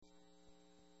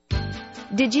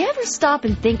Did you ever stop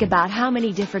and think about how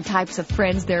many different types of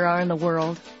friends there are in the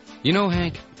world? You know,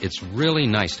 Hank, it's really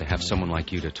nice to have someone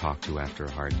like you to talk to after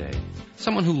a hard day.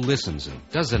 Someone who listens and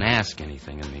doesn't ask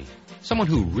anything of me. Someone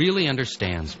who really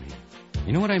understands me.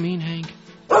 You know what I mean, Hank?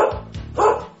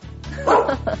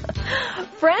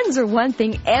 Friends are one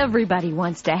thing everybody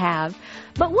wants to have.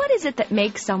 But what is it that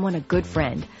makes someone a good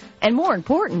friend? And more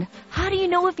important, how do you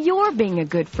know if you're being a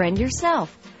good friend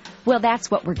yourself? Well, that's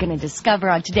what we're going to discover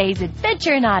on today's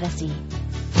Adventure in Odyssey.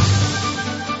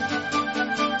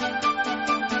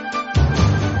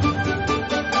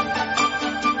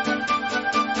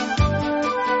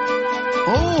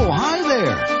 Oh, hi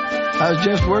there. I was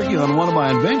just working on one of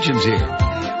my inventions here.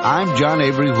 I'm John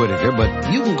Avery Whittaker,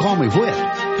 but you can call me Whit.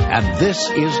 And this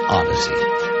is Odyssey.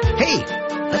 Hey,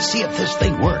 let's see if this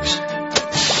thing works. Whoa,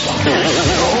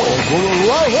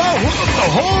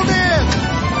 hold it!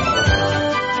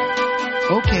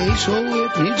 Okay, so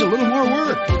it needs a little more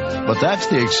work. But that's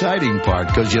the exciting part,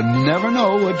 because you never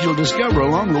know what you'll discover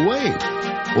along the way.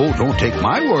 Oh, don't take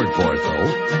my word for it,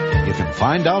 though. You can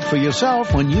find out for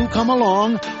yourself when you come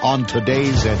along on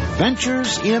today's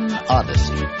Adventures in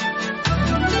Odyssey.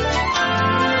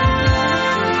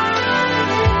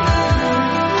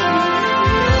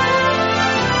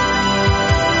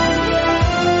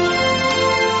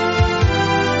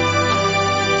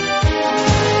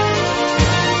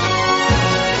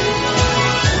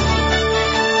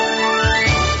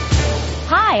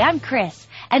 I'm Chris,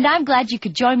 and I'm glad you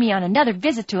could join me on another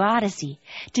visit to Odyssey.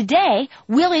 Today,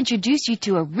 we'll introduce you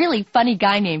to a really funny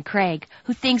guy named Craig,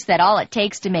 who thinks that all it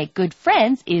takes to make good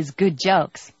friends is good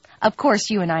jokes. Of course,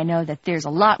 you and I know that there's a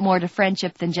lot more to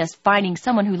friendship than just finding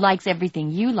someone who likes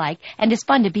everything you like and is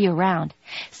fun to be around.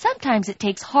 Sometimes it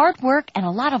takes hard work and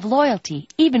a lot of loyalty,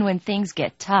 even when things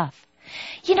get tough.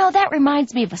 You know, that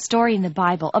reminds me of a story in the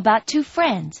Bible about two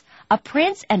friends, a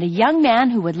prince and a young man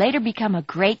who would later become a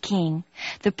great king.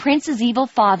 The prince's evil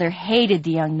father hated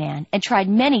the young man and tried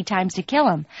many times to kill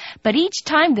him. But each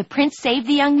time the prince saved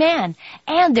the young man,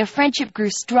 and their friendship grew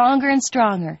stronger and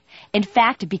stronger. In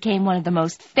fact, it became one of the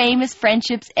most famous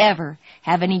friendships ever.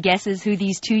 Have any guesses who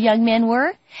these two young men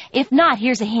were? If not,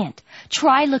 here's a hint.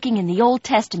 Try looking in the Old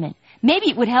Testament.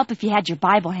 Maybe it would help if you had your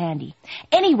Bible handy.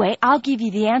 Anyway, I'll give you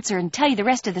the answer and tell you the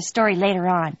rest of the story later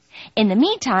on. In the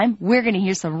meantime, we're going to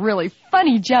hear some really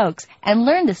funny jokes and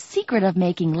learn the secret of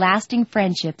making lasting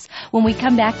friendships when we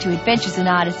come back to Adventures in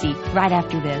Odyssey right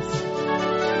after this.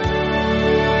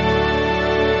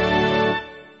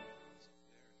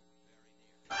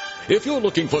 If you're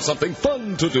looking for something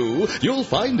fun to do, you'll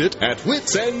find it at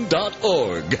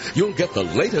witsend.org. You'll get the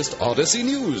latest Odyssey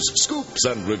news, scoops,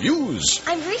 and reviews.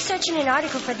 I'm researching an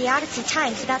article for the Odyssey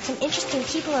Times about some interesting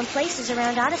people and places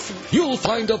around Odyssey. You'll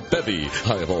find a bevy,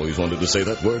 I have always wanted to say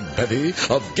that word, bevy,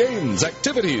 of games,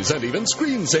 activities, and even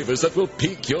screensavers that will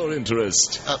pique your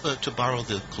interest. To borrow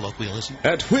the colloquialism?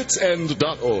 At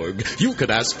witsend.org, you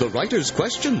can ask the writers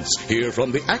questions, hear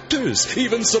from the actors,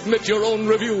 even submit your own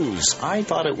reviews. I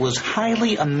thought it was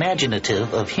highly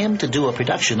imaginative of him to do a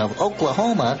production of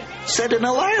Oklahoma set in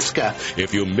Alaska.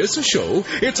 If you miss a show,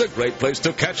 it's a great place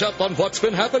to catch up on what's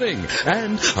been happening.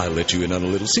 And I'll let you in on a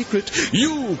little secret.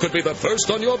 You could be the first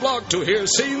on your blog to hear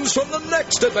scenes from the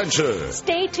next adventure.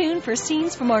 Stay tuned for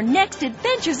scenes from our next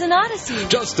Adventures in Odyssey.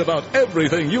 Just about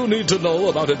everything you need to know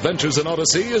about Adventures in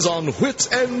Odyssey is on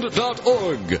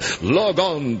witsend.org. Log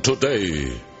on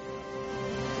today.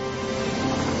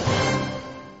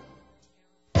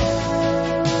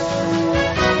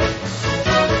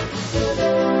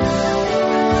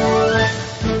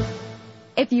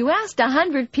 If you asked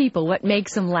 100 people what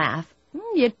makes them laugh,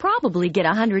 you'd probably get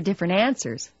 100 different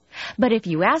answers. But if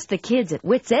you asked the kids at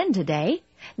Wits End today,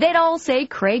 they'd all say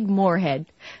Craig Moorhead.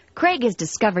 Craig has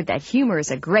discovered that humor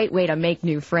is a great way to make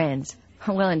new friends.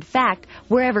 Well, in fact,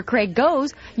 wherever Craig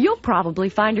goes, you'll probably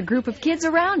find a group of kids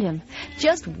around him,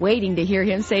 just waiting to hear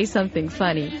him say something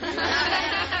funny.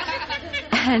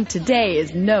 And today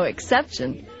is no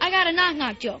exception. I got a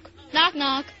knock-knock joke.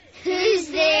 Knock-knock. Who's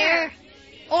there?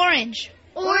 Orange.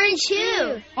 Orange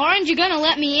who? Orange, you gonna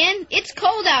let me in? It's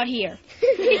cold out here.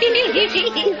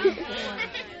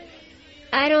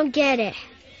 I don't get it.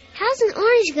 How's an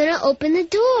orange gonna open the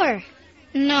door?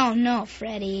 No,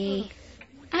 Freddie.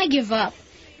 I give up.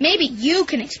 Maybe you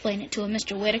can explain it to him,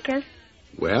 Mr. Whittaker.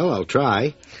 Well, I'll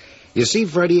try. You see,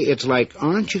 Freddie, it's like,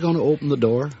 aren't you going to open the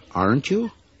door? Aren't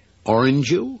you? Orange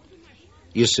you?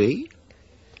 You see?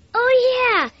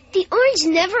 Oh, yeah. The orange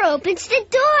never opens the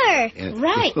door.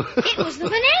 Right. It was the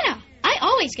banana. I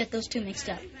always get those two mixed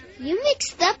up. You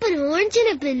mixed up an orange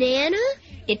and a banana?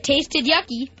 It tasted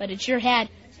yucky, but it sure had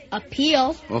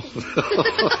appeal.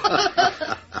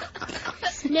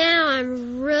 Now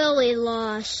I'm really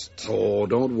lost. Oh,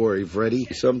 don't worry, Freddie.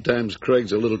 Sometimes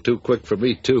Craig's a little too quick for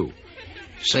me, too.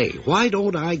 Say, why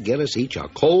don't I get us each a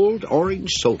cold orange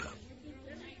soda?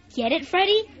 Get it,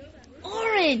 Freddy?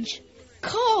 Orange.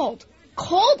 Cold.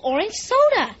 Cold orange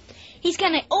soda. He's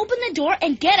going to open the door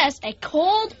and get us a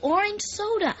cold orange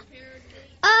soda.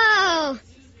 Oh.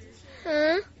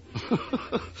 Huh?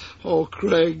 Oh,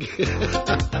 Craig.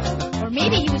 Or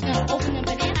maybe he was going to open the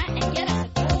banana and get us a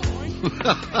cold orange.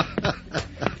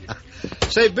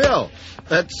 Say, Bill,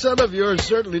 that son of yours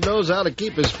certainly knows how to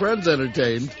keep his friends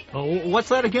entertained. Oh, what's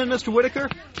that again, Mr. Whitaker?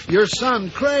 Your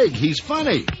son, Craig, he's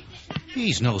funny.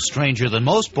 He's no stranger than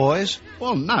most boys.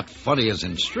 Well, not funny as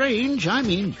in strange. I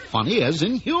mean funny as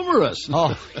in humorous.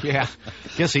 Oh, yeah.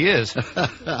 Guess he is.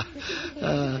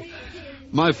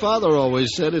 My father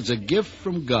always said it's a gift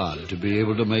from God to be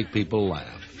able to make people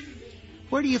laugh.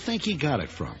 Where do you think he got it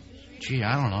from? Gee,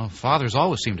 I don't know. Fathers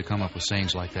always seem to come up with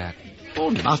sayings like that. Oh,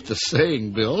 not the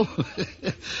saying, Bill.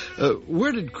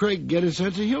 Where did Craig get his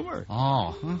sense of humor?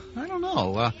 Oh, I don't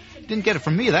know. Didn't get it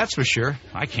from me, that's for sure.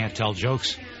 I can't tell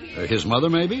jokes. His mother,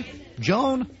 maybe?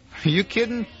 Joan? Are you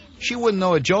kidding? She wouldn't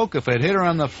know a joke if it hit her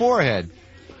on the forehead.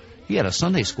 He had a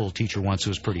Sunday school teacher once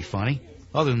who was pretty funny.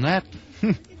 Other than that,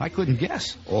 I couldn't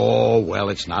guess. Oh, well,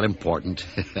 it's not important.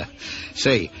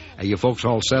 Say, are you folks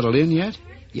all settled in yet?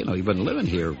 You know, you've been living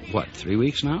here, 3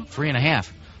 weeks now? 3.5.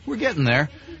 We're getting there.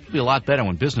 It'll be a lot better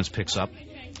when business picks up.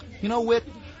 You know, Whit,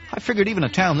 I figured even a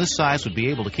town this size would be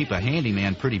able to keep a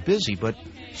handyman pretty busy, but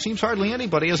seems hardly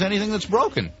anybody has anything that's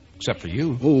broken, except for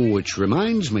you. Oh, which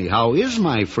reminds me, how is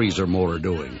my freezer motor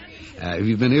doing? Have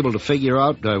you been able to figure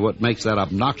out what makes that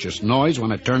obnoxious noise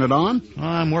when I turn it on?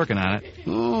 I'm working on it.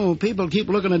 Oh, people keep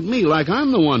looking at me like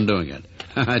I'm the one doing it.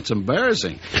 It's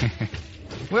embarrassing.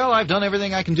 Well, I've done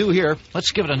everything I can do here.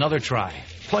 Let's give it another try.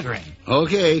 Plug her in.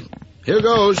 Okay, here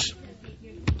goes.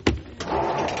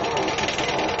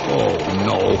 Oh,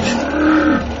 no.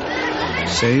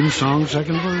 Same song,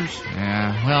 second verse?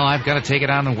 Yeah, well, I've got to take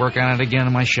it out and work on it again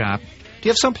in my shop. Do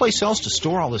you have someplace else to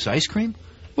store all this ice cream?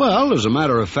 Well, as a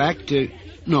matter of fact,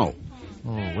 no.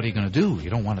 Oh, what are you going to do? You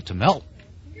don't want it to melt.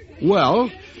 Well,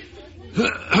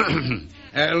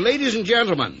 ladies and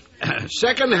gentlemen,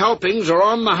 second helpings are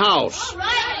on the house.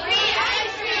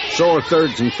 So are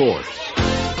thirds and fourths.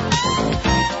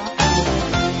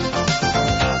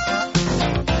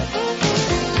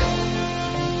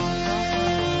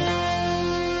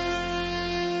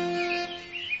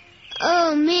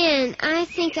 Oh, man, I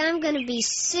think I'm going to be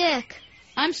sick.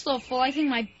 I'm so full, I think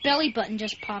my belly button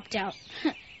just popped out.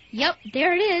 Yep,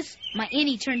 there it is. My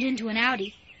innie turned into an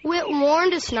outie. Whit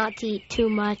warned us not to eat too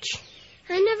much.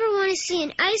 I never want to see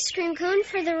an ice cream cone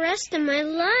for the rest of my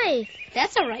life.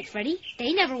 That's all right, Freddie.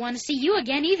 They never want to see you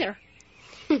again either.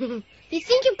 You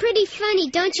think you're pretty funny,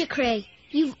 don't you, Craig?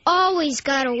 You've always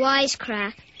got a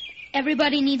wisecrack.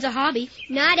 Everybody needs a hobby.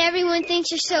 Not everyone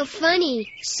thinks you're so funny.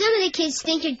 Some of the kids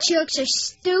think your jokes are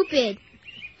stupid.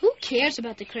 Who cares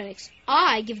about the critics?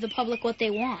 I give the public what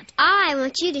they want. I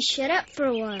want you to shut up for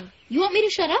a while. You want me to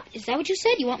shut up? Is that what you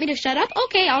said? You want me to shut up?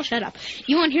 Okay, I'll shut up.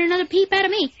 You won't hear another peep out of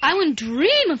me. I wouldn't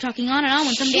dream of talking on and on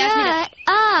when somebody asks me to... Shut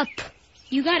up!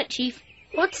 You got it, Chief.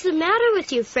 What's the matter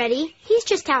with you, Freddie? He's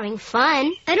just having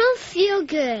fun. I don't feel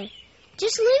good.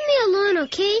 Just leave me alone,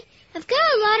 okay? I've got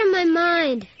a lot on my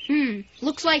mind.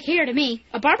 Looks like hair to me.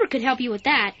 A barber could help you with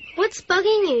that. What's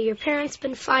bugging you? Your parents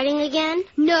been fighting again?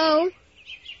 No.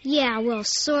 Yeah, well,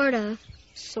 sort of.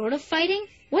 Sort of fighting?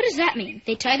 What does that mean?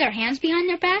 They tie their hands behind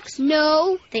their backs?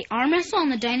 No. They arm wrestle on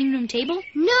the dining room table?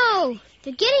 No.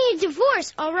 They're getting a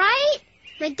divorce, all right?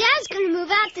 My dad's going to move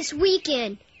out this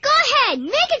weekend. Go ahead.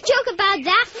 Make a joke about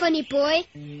that, funny boy.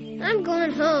 I'm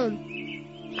going home.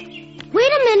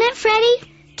 Wait a minute, Freddie.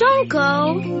 Don't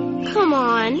go. Come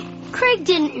on. Craig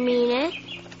didn't mean it.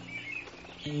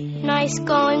 Nice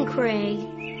going, Craig.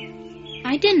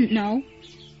 I didn't know.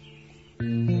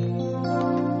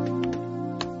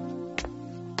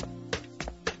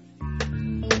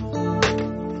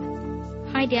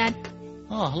 Hi, Dad.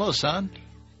 Oh, hello, son.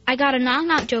 I got a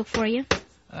knock-knock joke for you.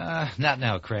 Not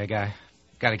now, Craig. I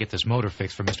got to get this motor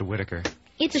fixed for Mr. Whitaker.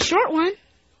 It's a short one.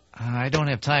 I don't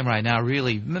have time right now,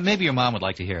 really. Maybe your mom would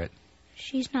like to hear it.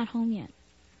 She's not home yet.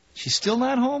 She's still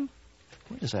not home?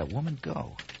 Where does that woman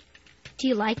go? Do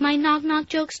you like my knock-knock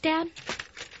jokes, Dad?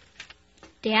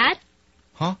 Dad?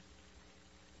 Huh?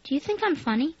 Do you think I'm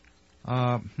funny?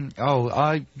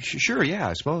 Sure, yeah,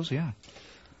 I suppose, yeah.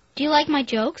 Do you like my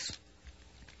jokes?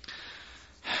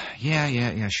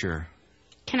 Yeah, sure.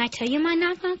 Can I tell you my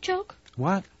knock-knock joke?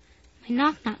 What? My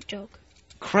knock-knock joke.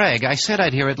 Craig, I said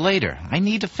I'd hear it later. I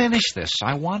need to finish this.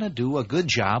 I want to do a good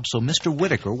job so Mr.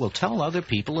 Whitaker will tell other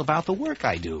people about the work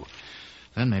I do.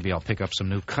 Then maybe I'll pick up some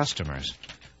new customers.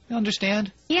 You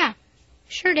understand? Yeah.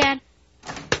 Sure, Dad.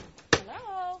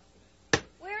 Hello?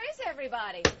 Where is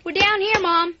everybody? We're down here,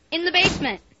 Mom, in the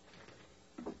basement.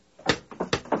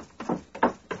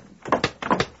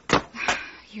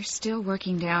 You're still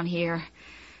working down here.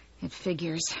 It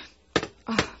figures.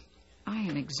 Oh, I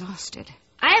am exhausted.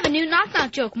 I have a new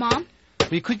knock-knock joke, Mom. Well,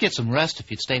 you could get some rest if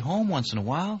you'd stay home once in a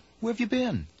while. Where have you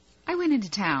been? I went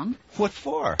into town What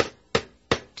for?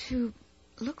 to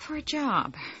look for a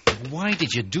job. Why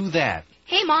did you do that?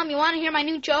 Hey, Mom, you want to hear my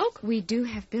new joke? We do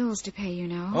have bills to pay, you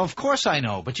know. Of course I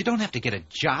know, but you don't have to get a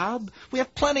job. We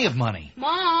have plenty of money.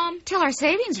 Mom. Till our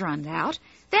savings runs out.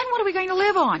 Then what are we going to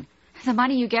live on? The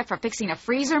money you get for fixing a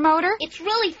freezer motor? It's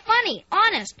really funny,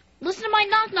 honest. Listen to my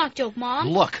knock-knock joke, Mom.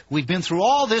 Look, we've been through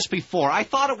all this before. I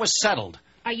thought it was settled.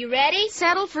 Are you ready?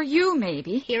 Settled for you,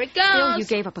 maybe. Here it goes. Bill, you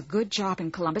gave up a good job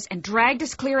in Columbus and dragged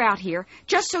us clear out here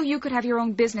just so you could have your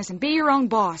own business and be your own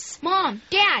boss. Mom,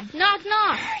 Dad, knock,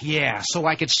 knock. Yeah, so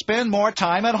I could spend more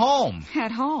time at home.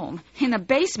 At home, in the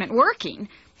basement, working.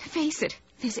 Face it,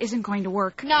 this isn't going to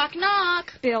work. Knock,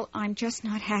 knock. Bill, I'm just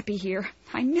not happy here.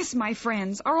 I miss my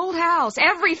friends, our old house,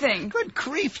 everything. Good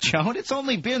grief, Joan. It's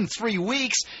only been 3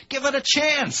 weeks. Give it a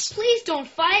chance. Please don't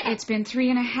fight. It's been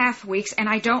 3.5 weeks, and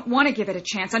I don't want to give it a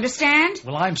chance, understand?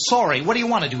 Well, I'm sorry. What do you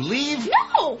want to do, leave?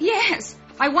 No. Yes,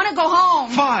 I want to go home.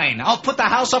 Fine. I'll put the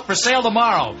house up for sale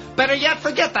tomorrow. Better yet,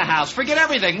 forget the house. Forget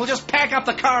everything. We'll just pack up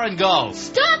the car and go.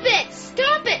 Stop it.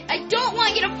 Stop it. I don't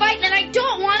want you to fight, and I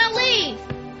don't want to leave.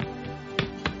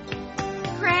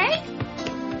 Craig?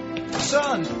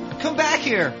 Son, come back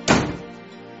here.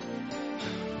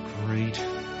 Great.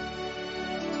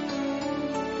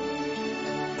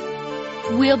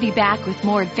 We'll be back with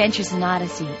more Adventures in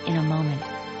Odyssey in a moment.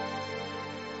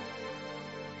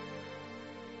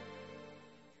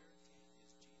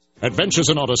 Adventures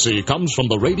in Odyssey comes from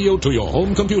the radio to your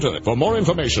home computer. For more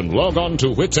information, log on to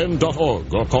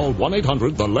witsend.org or call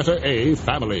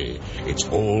 1-800-A-FAMILY. It's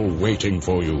all waiting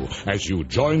for you as you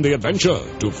join the adventure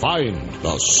to find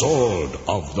the Sword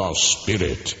of the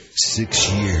Spirit.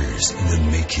 6 years in the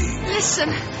making.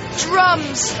 Listen,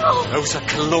 drums. Those are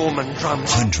Kalorman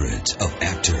drums. Hundreds of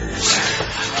actors.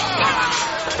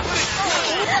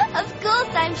 Of course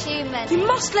I'm Schumann. You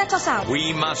must let us out.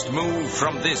 We must move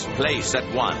from this place at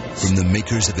once. From the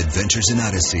makers of Adventures in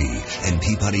Odyssey and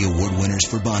Peabody Award winners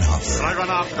for Bonhoeffer. I run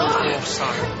after those dwarfs,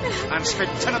 son, and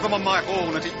spent 10 of them on my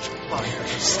horn at each fight.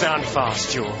 Stand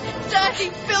fast, George. Dirty,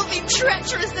 filthy,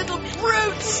 treacherous little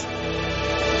brutes.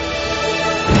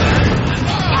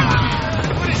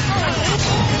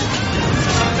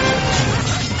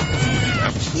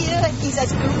 Here is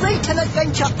as great an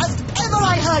adventure as ever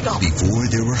I heard of. Before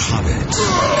there were hobbits,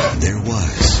 there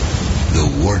was the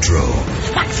wardrobe.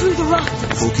 Back through the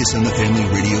rafters. Focus on the Family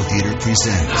Radio Theater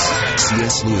presents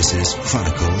C.S. Lewis's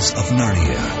Chronicles of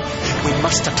Narnia. We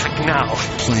must attack now.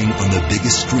 Playing on the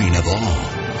biggest screen of all,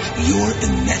 your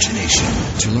imagination.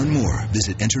 To learn more,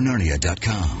 visit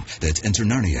EnterNarnia.com. That's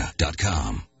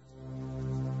EnterNarnia.com.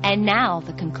 And now,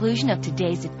 the conclusion of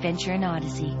today's Adventure in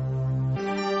Odyssey.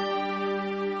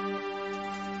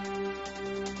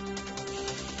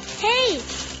 Hey,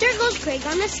 there goes Craig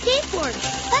on the skateboard.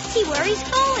 Let's see where he's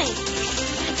going.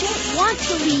 I don't want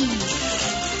to leave.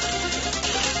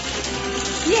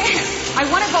 Yes, I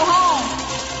want to go home.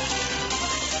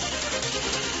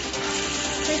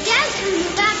 My dad's going to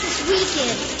move out this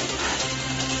weekend.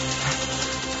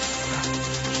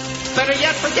 Better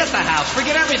yet, forget the house.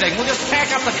 Forget everything. We'll just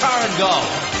pack up the car and go.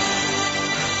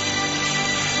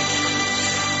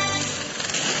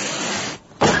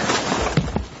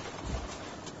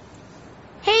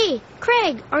 Hey,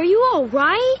 Craig, are you all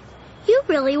right? You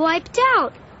really wiped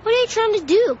out. What are you trying to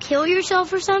do? Kill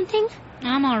yourself or something?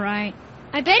 I'm all right.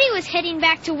 I bet he was heading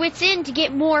back to Wits End to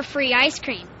get more free ice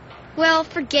cream. Well,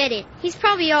 forget it. He's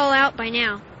probably all out by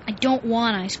now. I don't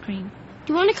want ice cream.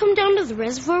 Do you want to come down to the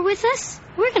reservoir with us?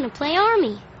 We're going to play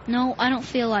Army. No, I don't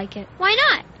feel like it. Why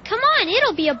not? Come on,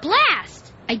 it'll be a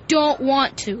blast. I don't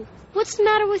want to. What's the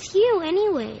matter with you,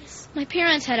 anyways? My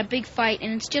parents had a big fight,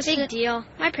 and it's just Big deal.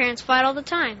 My parents fight all the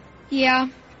time. Yeah,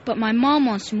 but my mom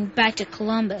wants to move back to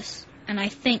Columbus, and I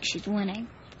think she's winning.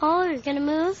 Oh, you're going to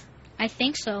move? I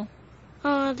think so.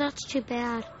 Oh, that's too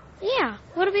bad. Yeah,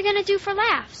 what are we going to do for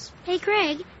laughs? Hey,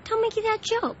 Craig, tell Mickey that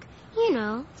joke. You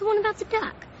know, the one about the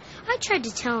duck. I tried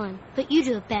to tell him, but you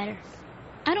do it better.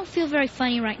 I don't feel very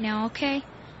funny right now, okay?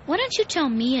 Why don't you tell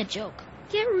me a joke?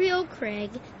 Get real,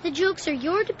 Craig. The jokes are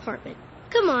your department.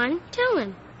 Come on, tell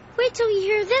him. Wait till you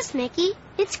hear this, Mickey.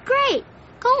 It's great.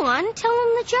 Go on, tell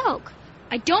him the joke.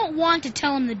 I don't want to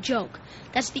tell him the joke.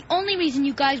 That's the only reason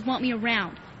you guys want me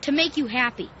around, to make you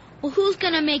happy. Well, who's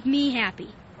gonna make me happy?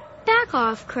 Back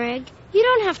off, Craig. You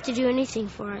don't have to do anything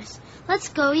for us. Let's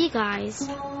go, you guys.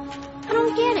 I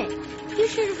don't get it. You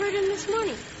should have heard him this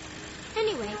morning.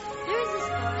 Anyway, there's this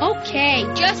guy.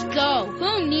 Okay, just go.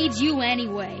 Who needs you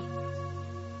anyway?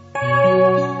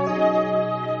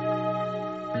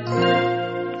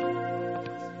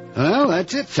 Well,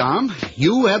 that's it, Tom.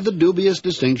 You have the dubious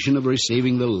distinction of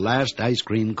receiving the last ice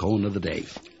cream cone of the day.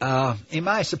 Am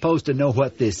I supposed to know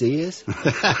what this is?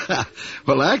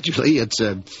 Well, actually, it's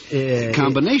a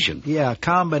combination.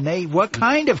 What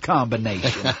kind of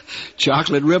combination?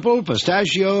 Chocolate ripple,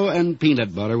 pistachio, and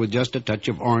peanut butter with just a touch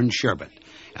of orange sherbet.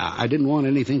 I didn't want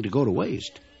anything to go to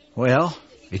waste. Well,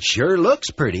 it sure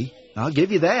looks pretty. I'll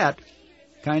give you that.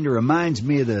 Kind of reminds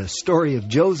me of the story of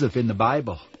Joseph in the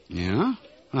Bible. Yeah?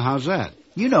 Well, how's that?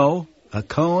 You know, a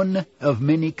cone of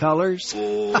many colors.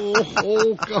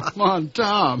 Oh, come on,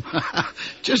 Tom.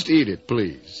 Just eat it,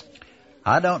 please.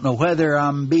 I don't know whether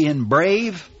I'm being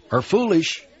brave or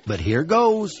foolish, but here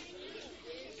goes.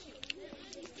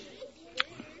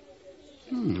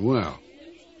 Well,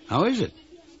 how is it?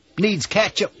 Needs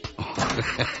ketchup.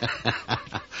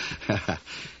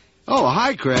 Oh,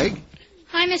 hi, Craig.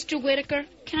 Hi, Mr. Whitaker.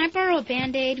 Can I borrow a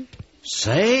Band-Aid?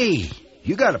 Say,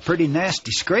 you got a pretty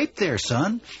nasty scrape there,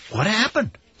 son. What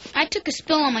happened? I took a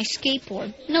spill on my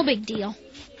skateboard. No big deal.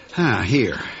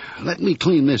 Here. Let me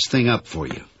clean this thing up for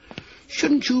you.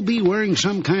 Shouldn't you be wearing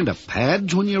some kind of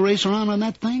pads when you race around on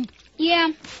that thing? Yeah,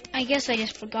 I guess I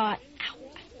just forgot. Ow.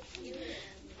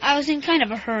 I was in kind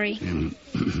of a hurry.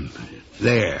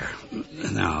 There.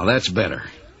 Now, that's better.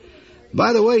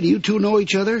 By the way, do you two know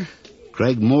each other?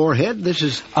 Craig Moorhead, this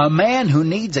is... A man who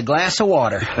needs a glass of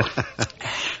water.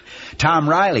 Tom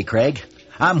Riley, Craig.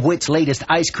 I'm Whit's latest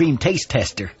ice cream taste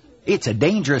tester. It's a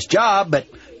dangerous job, but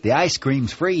the ice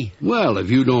cream's free. Well, if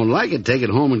you don't like it, take it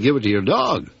home and give it to your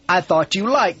dog. I thought you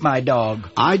liked my dog.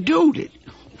 I do.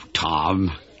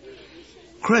 Tom.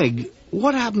 Craig,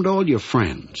 what happened to all your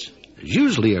friends? There's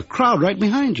usually a crowd right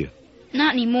behind you.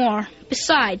 Not anymore.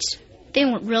 Besides, they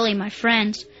weren't really my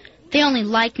friends. They only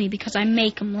like me because I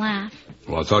make them laugh.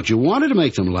 Well, I thought you wanted to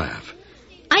make them laugh.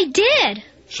 I did.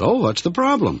 So, what's the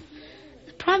problem?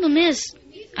 The problem is,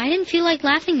 I didn't feel like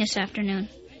laughing this afternoon.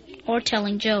 Or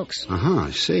telling jokes.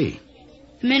 I see.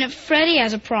 The minute Freddie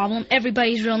has a problem,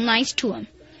 everybody's real nice to him.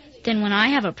 Then when I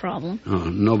have a problem...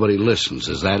 nobody listens,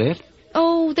 is that it?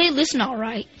 Oh, they listen all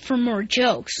right, for more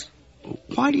jokes.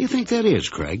 Why do you think that is,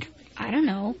 Craig? I don't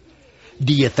know.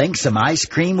 Do you think some ice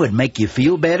cream would make you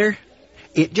feel better?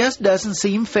 It just doesn't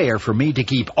seem fair for me to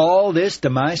keep all this to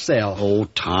myself. Oh,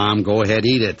 Tom, go ahead,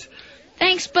 eat it.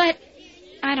 Thanks, but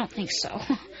I don't think so.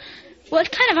 What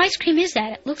kind of ice cream is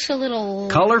that? It looks a little...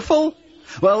 Colorful?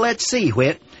 Well, let's see,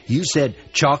 Whit. You said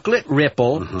chocolate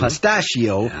ripple,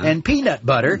 pistachio, and peanut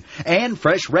butter, and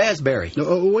fresh raspberry.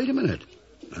 Oh, wait a minute.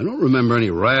 I don't remember any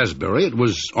raspberry. It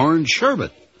was orange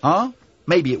sherbet. Huh?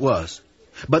 Maybe it was.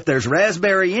 But there's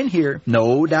raspberry in here,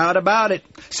 no doubt about it.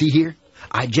 See here?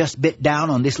 I just bit down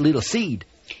on this little seed.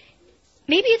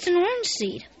 Maybe it's an orange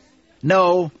seed.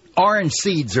 No, orange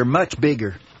seeds are much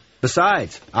bigger.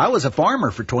 Besides, I was a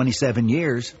farmer for 27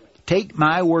 years. Take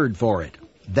my word for it.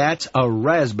 That's a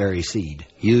raspberry seed.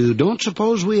 You don't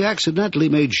suppose we accidentally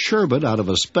made sherbet out of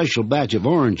a special batch of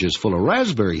oranges full of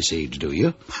raspberry seeds, do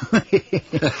you?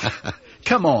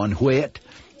 Come on, Whit.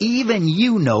 Even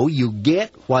you know you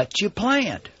get what you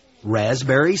plant.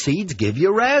 Raspberry seeds give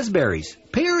you raspberries,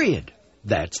 period.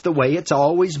 That's the way it's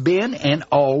always been and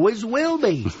always will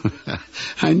be.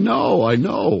 I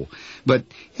know. But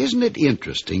isn't it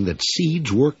interesting that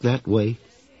seeds work that way?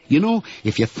 You know,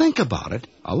 if you think about it,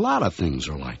 a lot of things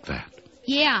are like that.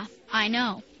 Yeah, I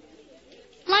know.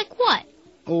 Like what?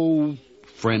 Oh,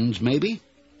 friends, maybe?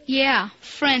 Yeah,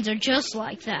 friends are just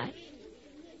like that.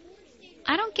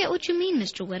 I don't get what you mean,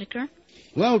 Mr. Whitaker.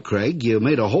 Well, Craig, you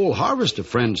made a whole harvest of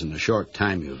friends in the short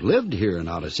time you've lived here in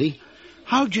Odyssey.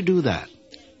 How'd you do that?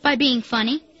 By being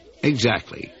funny.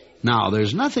 Exactly. Now,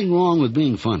 there's nothing wrong with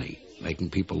being funny. Making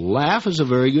people laugh is a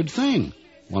very good thing,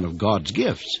 one of God's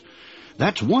gifts.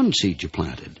 That's one seed you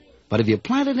planted. But have you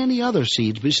planted any other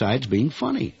seeds besides being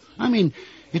funny? I mean,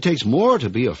 it takes more to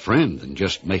be a friend than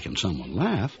just making someone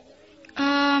laugh.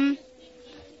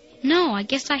 No, I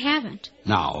guess I haven't.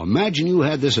 Now, imagine you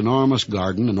had this enormous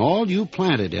garden and all you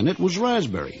planted in it was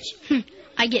raspberries.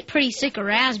 I get pretty sick of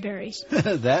raspberries.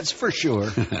 That's for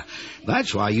sure.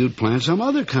 That's why you'd plant some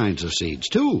other kinds of seeds,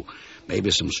 too.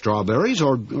 Maybe some strawberries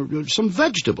or some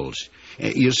vegetables.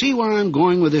 You see where I'm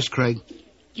going with this, Craig?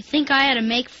 You think I ought to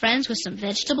make friends with some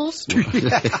vegetables?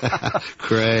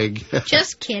 Craig.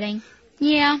 Just kidding.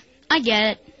 Yeah, I get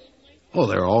it. Oh,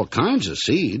 there are all kinds of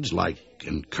seeds, like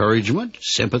encouragement,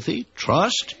 sympathy,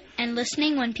 trust. And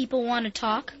listening when people want to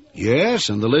talk? Yes,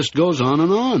 and the list goes on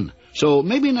and on. So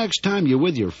maybe next time you're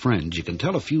with your friends, you can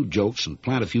tell a few jokes and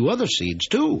plant a few other seeds,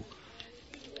 too.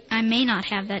 I may not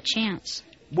have that chance.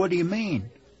 What do you mean?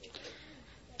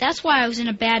 That's why I was in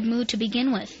a bad mood to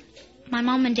begin with. My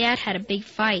mom and dad had a big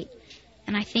fight,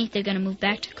 and I think they're going to move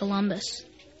back to Columbus.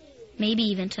 Maybe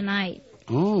even tonight.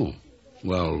 Oh,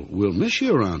 well, we'll miss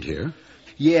you around here.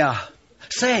 Yeah.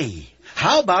 Say,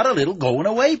 how about a little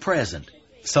going-away present?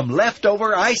 Some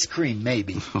leftover ice cream,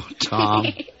 maybe. Oh, Tom.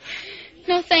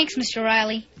 No thanks, Mr.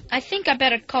 Riley. I think I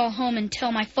better call home and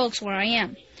tell my folks where I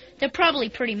am. They're probably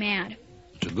pretty mad.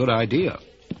 It's a good idea.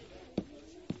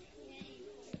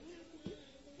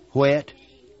 Whit,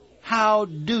 how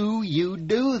do you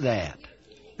do that?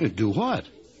 Do what?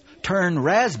 Turn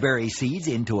raspberry seeds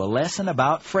into a lesson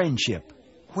about friendship.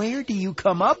 Where do you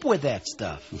come up with that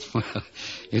stuff? Well,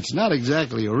 it's not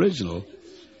exactly original.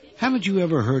 Haven't you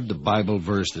ever heard the Bible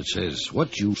verse that says,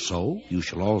 "What you sow, you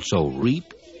shall also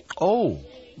reap"? Oh,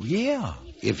 yeah.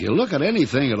 If you look at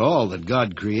anything at all that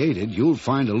God created, you'll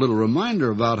find a little reminder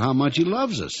about how much He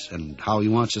loves us and how He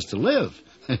wants us to live.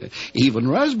 Even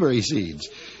raspberry seeds.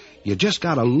 You just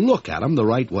got to look at them the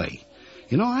right way.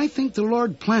 You know, I think the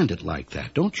Lord planned it like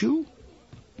that, don't you?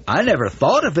 I never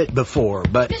thought of it before,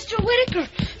 but... Mr. Whitaker,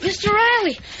 Mr.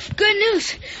 Riley, good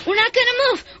news. We're not going to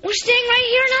move. We're staying right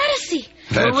here in Odyssey.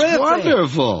 That's Terrific.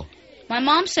 Wonderful. My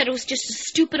mom said it was just a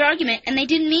stupid argument, and they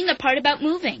didn't mean the part about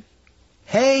moving.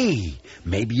 Hey,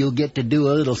 maybe you'll get to do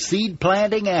a little seed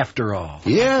planting after all.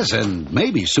 Yes, and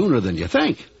maybe sooner than you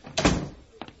think.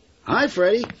 Hi,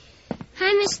 Freddie.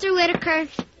 Hi, Mr. Whitaker.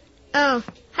 Oh,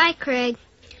 hi, Craig.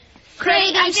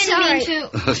 Craig, I'm I didn't mean to.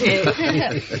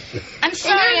 I'm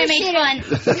sorry I made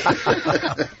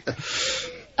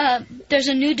fun. There's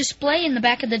a new display in the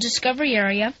back of the Discovery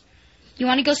area. You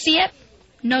want to go see it?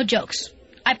 No jokes.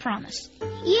 I promise.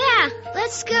 Yeah,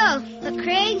 let's go. But,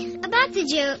 Craig, about the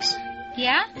jokes.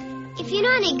 Yeah? If you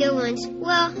know any good ones,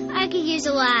 well, I could use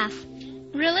a laugh.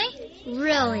 Really?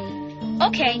 Really.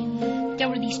 Okay. There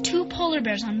were these two polar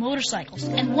bears on motorcycles,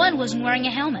 and one wasn't wearing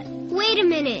a helmet. Wait a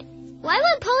minute. Why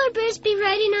would polar bears be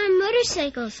riding on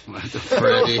motorcycles?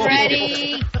 Freddie.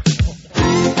 Freddie.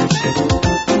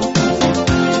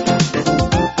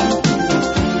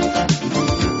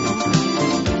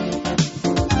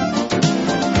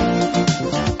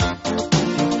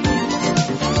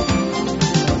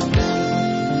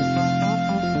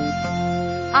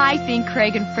 I think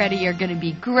Craig and Freddie are going to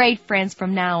be great friends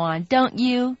from now on, don't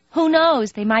you? Who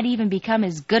knows? They might even become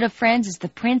as good of friends as the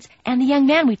prince and the young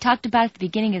man we talked about at the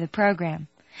beginning of the program.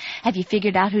 Have you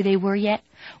figured out who they were yet?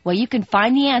 Well, you can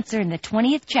find the answer in the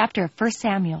 20th chapter of 1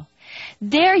 Samuel.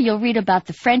 There you'll read about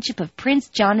the friendship of Prince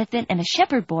Jonathan and a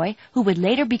shepherd boy who would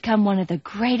later become one of the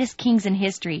greatest kings in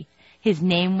history. His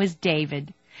name was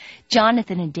David.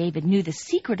 Jonathan and David knew the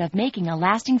secret of making a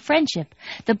lasting friendship.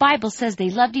 The Bible says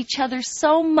they loved each other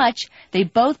so much they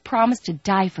both promised to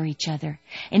die for each other.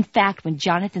 In fact, when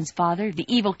Jonathan's father, the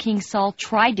evil King Saul,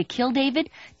 tried to kill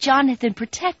David, Jonathan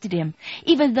protected him,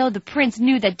 even though the prince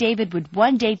knew that David would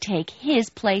one day take his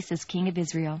place as king of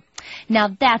Israel. Now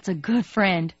that's a good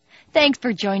friend. Thanks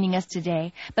for joining us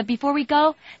today. But before we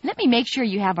go, let me make sure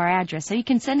you have our address so you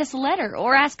can send us a letter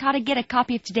or ask how to get a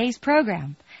copy of today's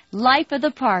program. Life of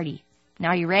the Party.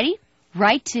 Now you ready?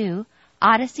 Write to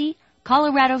Odyssey,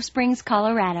 Colorado Springs,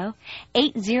 Colorado,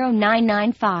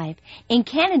 80995. In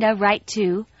Canada, write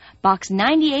to Box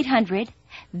 9800,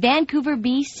 Vancouver,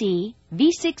 BC,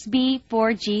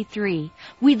 V6B4G3.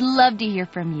 We'd love to hear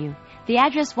from you. The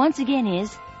address once again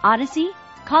is Odyssey,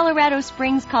 Colorado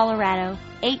Springs, Colorado,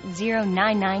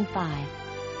 80995.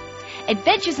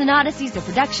 Adventures in Odyssey is a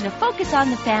production of Focus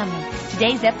on the Family.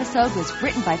 Today's episode was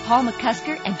written by Paul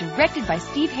McCusker and directed by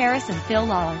Steve Harris and Phil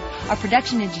Lawler. Our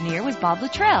production engineer was Bob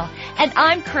Luttrell. And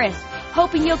I'm Chris,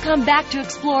 hoping you'll come back to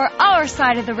explore our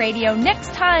side of the radio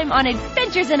next time on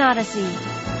Adventures in Odyssey.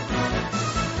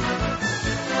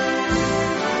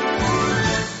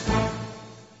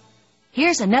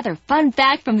 Here's another fun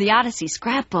fact from the Odyssey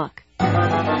scrapbook.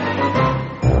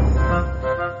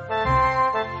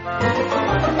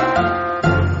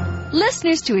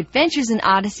 Listeners to Adventures in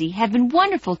Odyssey have been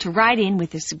wonderful to write in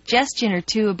with a suggestion or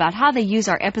two about how they use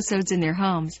our episodes in their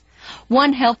homes.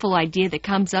 One helpful idea that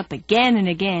comes up again and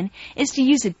again is to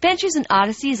use Adventures in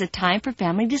Odyssey as a time for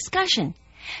family discussion.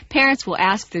 Parents will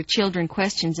ask their children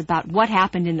questions about what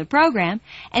happened in the program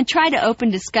and try to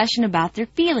open discussion about their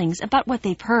feelings about what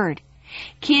they've heard.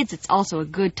 Kids, it's also a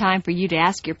good time for you to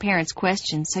ask your parents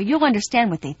questions so you'll understand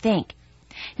what they think.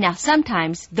 Now,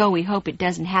 sometimes, though we hope it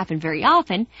doesn't happen very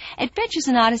often, Adventures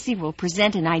in Odyssey will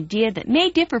present an idea that may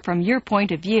differ from your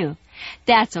point of view.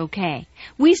 That's okay.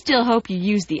 We still hope you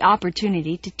use the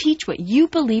opportunity to teach what you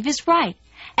believe is right.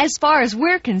 As far as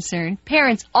we're concerned,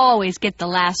 parents always get the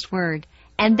last word,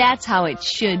 and that's how it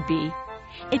should be.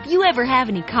 If you ever have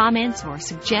any comments or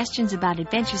suggestions about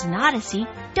Adventures in Odyssey,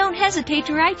 don't hesitate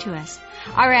to write to us.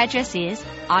 Our address is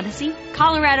Odyssey,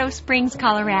 Colorado Springs,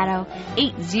 Colorado,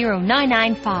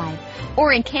 80995.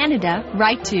 Or in Canada,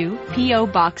 write to P.O.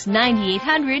 Box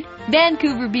 9800,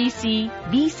 Vancouver, BC,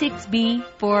 B6B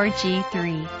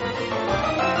 4G3.